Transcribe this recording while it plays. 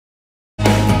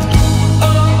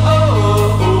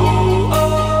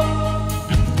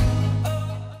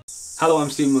Hello,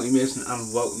 I'm Stephen Mason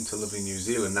and welcome to lovely New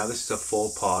Zealand. Now this is a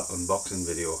 4-part unboxing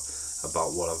video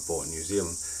about what I've bought in New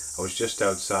Zealand. I was just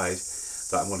outside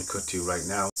that I'm going to cut to right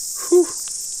now. Whew.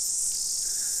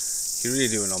 You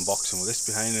really do an unboxing with this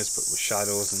behind us, but with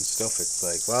shadows and stuff, it's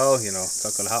like, well, you know, it's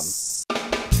not going to happen.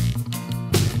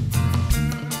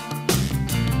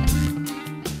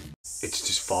 It's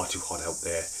just far too hot out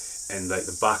there, and like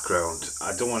the background,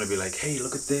 I don't want to be like, hey,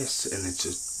 look at this, and it's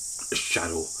just a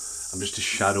shadow. I'm just a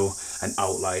shadow, an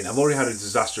outline. I've already had a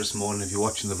disastrous morning. If you're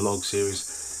watching the vlog series,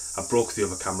 I broke the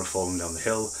other camera falling down the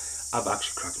hill. I've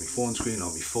actually cracked my phone screen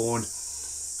on my phone.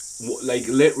 Like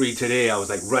literally today I was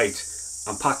like, right,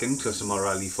 I'm packing because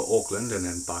tomorrow I leave for Auckland and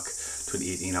then back to an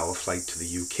 18-hour flight to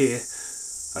the UK.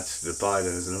 That's Dubai,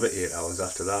 then there's another 8 hours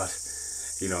after that.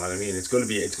 You know what I mean? It's gonna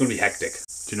be hectic.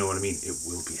 Do you know what I mean? It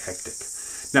will be hectic.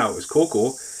 Now as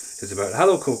Coco is about,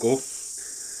 hello Coco.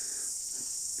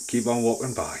 Keep on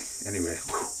walking by. Anyway,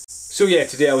 so yeah,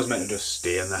 today I was meant to just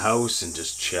stay in the house and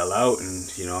just chill out,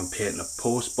 and you know, I'm painting a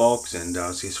post box, and I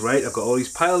was just right, I've got all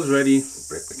these piles ready,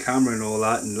 break the camera and all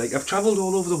that, and like I've travelled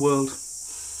all over the world,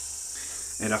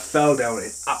 and I fell down,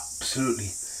 it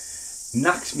absolutely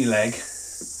knocked me leg,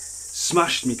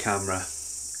 smashed me camera,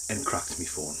 and cracked me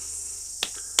phone.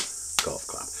 Golf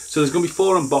clap. So there's going to be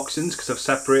 4 unboxings because I've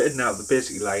separated. Now the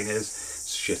basic line is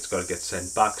shit's got to get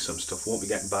sent back, some stuff won't be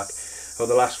getting back. For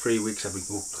the last 3 weeks I've been,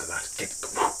 oh, look at that,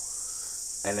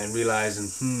 and then realising,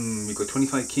 we've got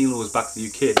 25 kilos back to the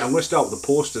UK. Now I'm going to start with the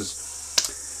posters.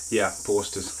 Yeah,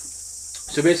 posters.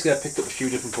 So basically I picked up a few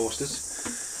different posters.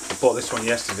 I bought this one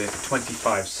yesterday for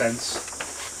 25 cents.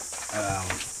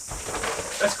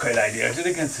 That's quite an idea. I did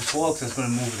it against this wall because I was going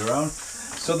to move it around.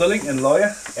 So the Lincoln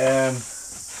Lawyer,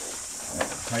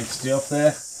 might stay up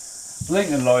there.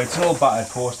 Lincoln Lawyer, it's an old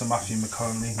battered poster, Matthew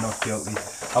McConaughey, not guilty.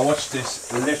 I watched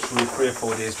this literally 3 or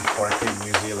 4 days before I came to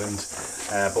New Zealand.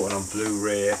 Bought it on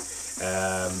Blu-ray.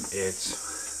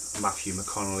 It's Matthew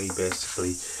McConaughey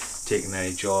basically taking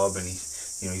any job, and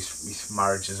his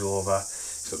marriage is over.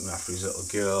 He's looking after his little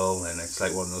girl, and it's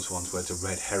like one of those ones where it's a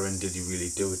red herring. Did he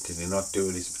really do it? Did he not do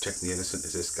it? He's protecting the innocent.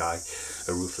 Is this guy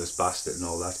a ruthless bastard and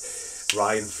all that?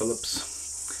 Ryan Phillips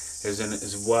is in it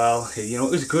as well. You know,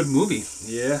 it was a good movie.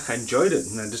 Yeah, I enjoyed it.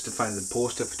 And then just to find the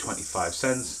poster for 25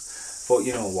 cents, but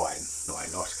you know why? Why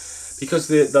not? Because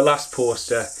the last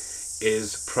poster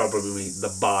is probably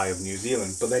the buy of New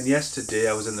Zealand. But then yesterday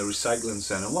I was in the recycling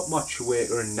centre. What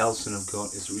Motueka and Nelson have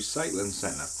got is a recycling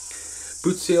centre.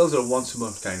 Boot sales are once a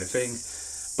month kind of thing.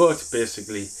 But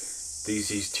basically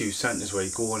these 2 centres where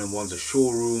you go in, and one's a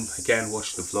showroom. Again,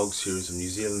 watch the vlog series of New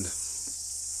Zealand.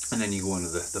 And then you go into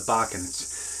the back, and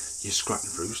you're scrapping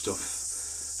through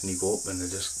stuff, and you go up, and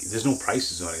there's no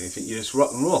prices on anything. You just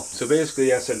rock and roll. So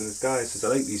basically I said to this guy, I says, I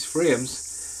like these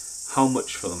frames, how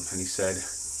much for them? And he said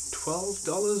 $12,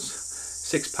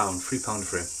 £6, £3 a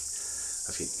frame.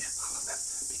 I said, yeah, I love them,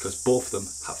 because both of them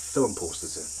have film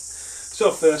posters in.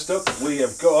 So first up we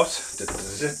have got,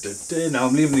 now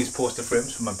I'm leaving these poster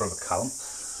frames for my brother Callum.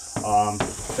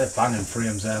 They're banging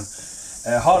frames.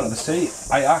 Heart of the Sea,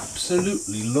 I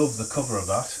absolutely love the cover of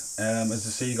that. As I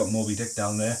say, you got Moby Dick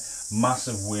down there,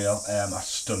 massive whale, that's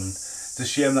stunning. It's a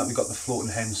shame that we got the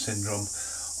floating hen syndrome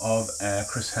of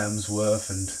Chris Hemsworth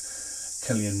and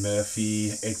Cillian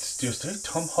Murphy. It's just,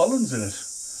 Tom Holland's in it.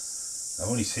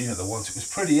 I've only seen it the once, it was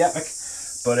pretty epic.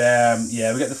 But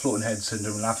yeah, we get the floating head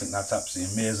syndrome, and I think that's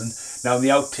absolutely amazing. Now in the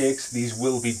outtakes, these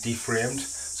will be deframed,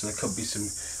 so there could be some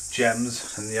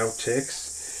gems in the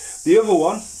outtakes. The other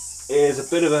one is a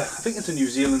bit of a, I think it's a New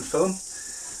Zealand film.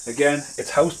 Again,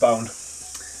 it's Housebound.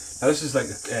 Now this is like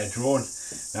a drone.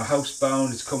 Now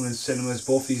Housebound is coming in cinemas.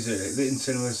 Both these are in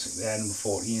cinemas. Number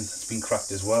 14, it's been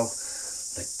cracked as well.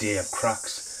 The day of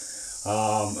cracks.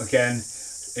 Again,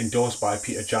 endorsed by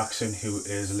Peter Jackson, who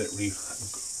is literally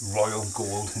royal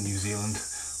gold in New Zealand.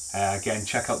 Again,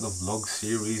 check out the vlog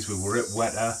series. We were at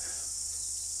Weta.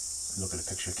 Look at a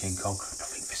picture of King Kong.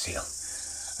 Nothing for sale.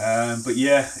 But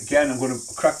yeah, again, I'm going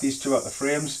to crack these 2 out the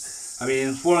frames. I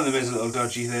mean, one of them is a little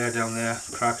dodgy there, down there,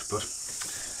 cracked, but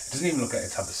it doesn't even look like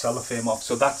it's had the cellophane off,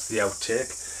 so that's the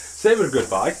outtake. So they were a good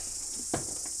buy.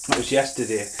 It was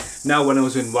yesterday. Now when I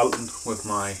was in Welton with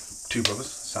my 2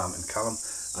 brothers, Sam and Callum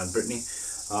and Brittany,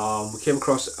 we came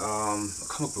across a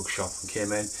comic book shop and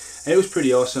came in, and it was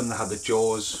pretty awesome. They had the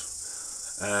Jaws,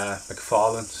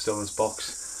 McFarlane still in its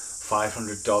box,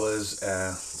 $500,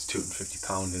 it's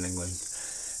 £250 in England.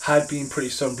 Had been pretty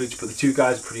sun-bleached, but the 2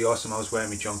 guys are pretty awesome. I was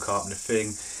wearing my John Carpenter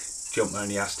thing, jumped around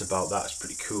and he asked about that, it's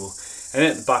pretty cool. And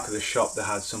at the back of the shop they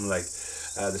had some like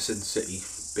the Sin City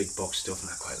big box stuff,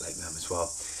 and I quite like them as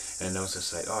well. And I was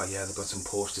just like, oh yeah, they've got some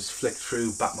posters, flick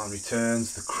through, Batman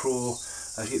Returns, The Crow,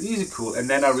 I think these are cool, and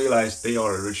then I realised they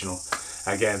are original.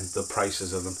 Again, the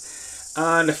prices of them.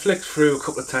 And I flicked through a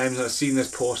couple of times and I seen this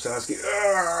poster and I was like,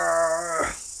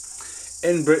 "Argh!"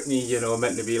 In Brittany, you know,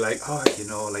 meant to be like, oh, you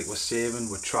know, like we're saving,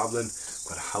 we're travelling,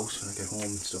 got a house when I get home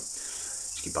and stuff.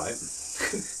 Just keep buy it.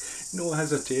 No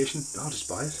hesitation. I'll just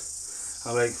buy it.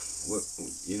 I'm like, what,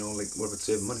 you know, like, what about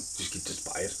saving money? Just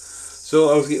buy it. So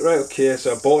I was like, right, okay.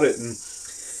 So I bought it, and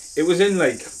it was in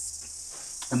like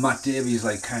a Matt Davies,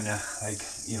 like kind of like,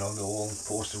 you know, the old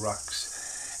poster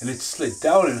racks, and it slid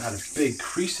down and had a big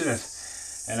crease in it.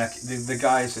 And the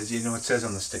guy says, you know, it says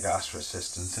on the sticker, ask for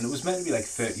assistance, and it was meant to be like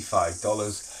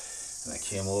 $35. And I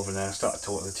came over and then I started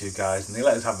talking to the two guys, and they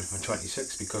let us have it for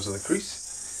 26 because of the crease.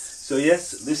 So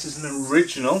yes, this is an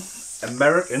original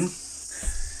American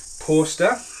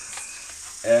poster,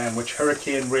 which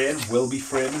Hurricane Rain will be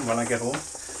framing when I get home,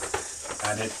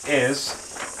 and it is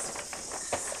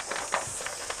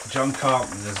John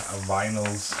Carpenter's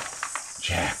Vinyls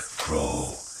Jack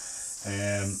Crow.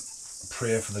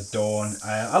 Prayer for the Dawn.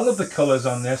 I love the colours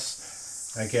on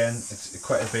this. Again, it's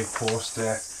quite a big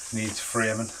poster, needs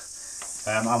framing.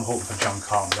 I'm hoping for John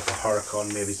Carpenter for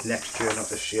Hurricane, maybe it's next year, not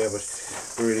this year, but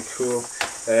really cool.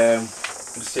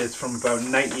 Let's say it's from about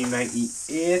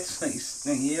 1998,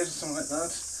 98 or something like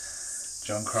that.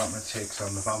 John Carpenter takes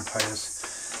on the vampires.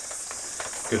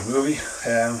 Good movie.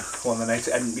 One of the nights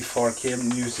before I came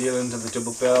to New Zealand to the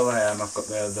double bill, I've got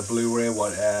the Blu-ray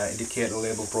what Indicator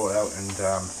label brought out,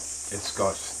 and it's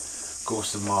got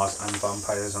Ghosts of Mars and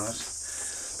vampires on it.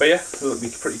 But yeah, it'll be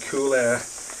pretty cool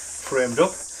framed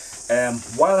up.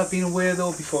 While I've been away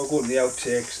though, before I go to the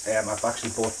outtakes, I've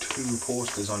actually bought 2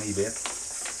 posters on eBay.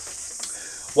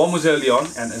 One was early on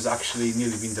and has actually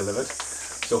nearly been delivered,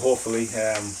 so hopefully,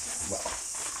 well,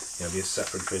 it'll be a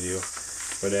separate video.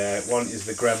 But one is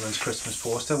the Gremlins Christmas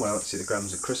poster. Well, let's see the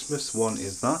Gremlins at Christmas. One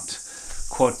is that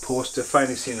quad poster.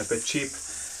 Finally seen it a bit cheap.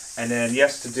 And then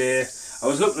yesterday I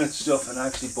was looking at stuff and I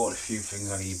actually bought a few things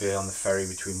on eBay on the ferry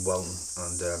between Welton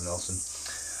and Nelson,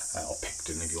 or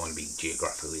Picton if you want to be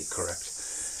geographically correct.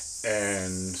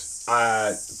 And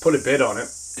I put a bid on it,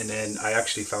 and then I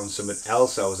actually found something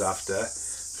else I was after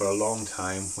for a long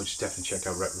time, which definitely check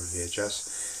out Retro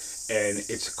VHS. And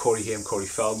it's Corey Haim, Corey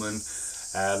Feldman,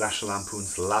 National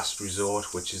Lampoon's Last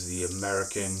Resort, which is the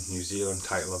American New Zealand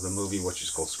title of the movie, which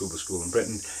is called Scuba School in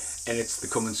Britain. And it's the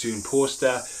coming soon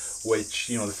poster, which,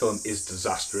 you know, the film is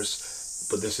disastrous,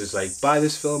 but this is like, buy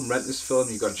this film, rent this film,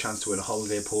 you got a chance to win a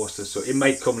holiday poster. So it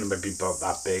might come and it might be about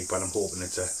that big, but I'm hoping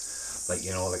it's a, like,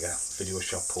 you know, like a video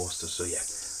shop poster. So yeah,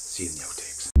 see you in the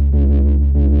outtakes.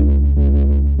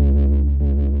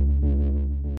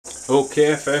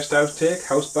 Okay, first outtake,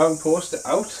 Housebound poster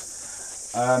out.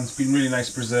 It's been really nice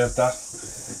to preserve that.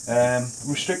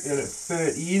 Restricted at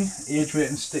 13, age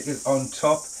rating stickers on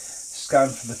top. Scan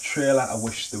for the trailer. I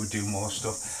wish they would do more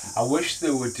stuff. I wish they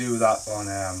would do that on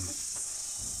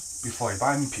before you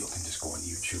buy them. People can just go on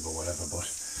YouTube or whatever, but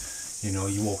you know,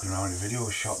 you're walking around a video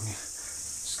shop and you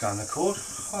scan the code.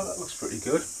 Oh, that looks pretty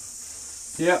good.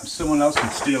 Yeah, someone else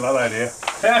can steal that idea.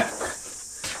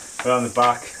 But on the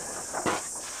back,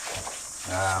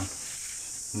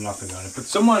 nothing on it. But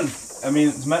someone, I mean,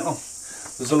 it's mental.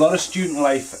 There's a lot of student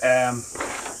life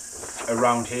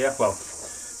around here. Well,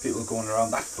 people going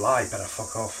around. That fly better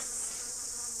fuck off.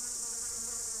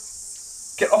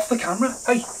 Get off the camera.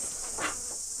 Hey,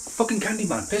 fucking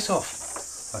Candyman, piss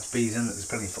off. That's bees, isn't it? There's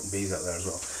plenty of fucking bees out there as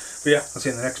well. But yeah, I'll see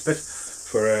you in the next bit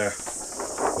for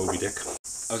Moby Dick.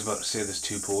 I was about to say there's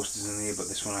 2 posters in here, but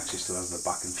this one actually still has the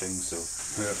backing thing, so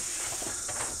yeah.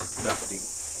 Definitely.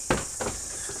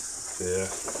 Yeah.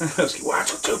 Wow,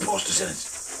 it's got 2 posters in it.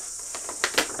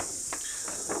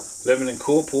 Lemon &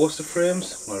 Co poster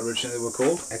frames, what originally they were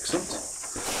called. Excellent.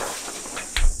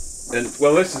 And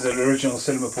well, this is an original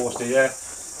cinema poster, yeah,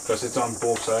 because it's on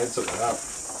both sides, look at that.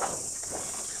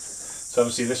 So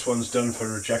obviously this one's done for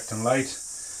Reject and Light,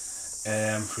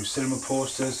 through cinema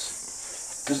posters.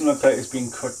 Doesn't look like it's been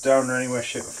cut down in any way,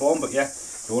 shape or form, but yeah,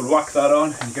 you would whack that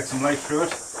on and you get some light through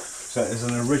it. So it is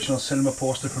an original cinema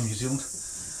poster from New Zealand.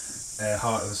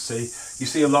 Heart of the Sea. You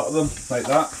see a lot of them like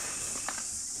that.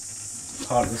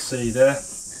 Heart of the Sea there.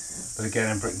 But again,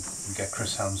 in Britain we get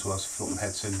Chris Hemsworth's floating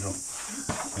head syndrome.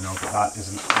 You know, but that is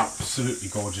an absolutely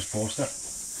gorgeous poster.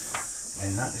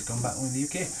 And that is gone back in the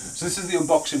UK. So this is the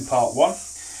unboxing part 1.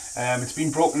 It's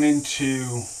been broken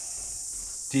into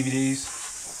DVDs,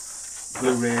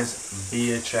 Blu-rays,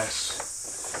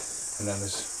 VHS, and then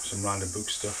there's some random book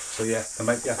stuff. So yeah, there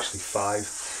might be actually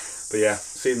 5. But yeah,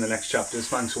 see you in the next chapters.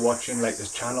 Thanks for watching, like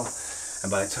this channel, and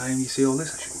by the time you see all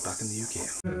this, I should be back in the UK.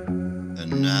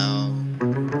 And now,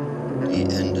 the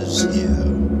end is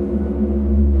here.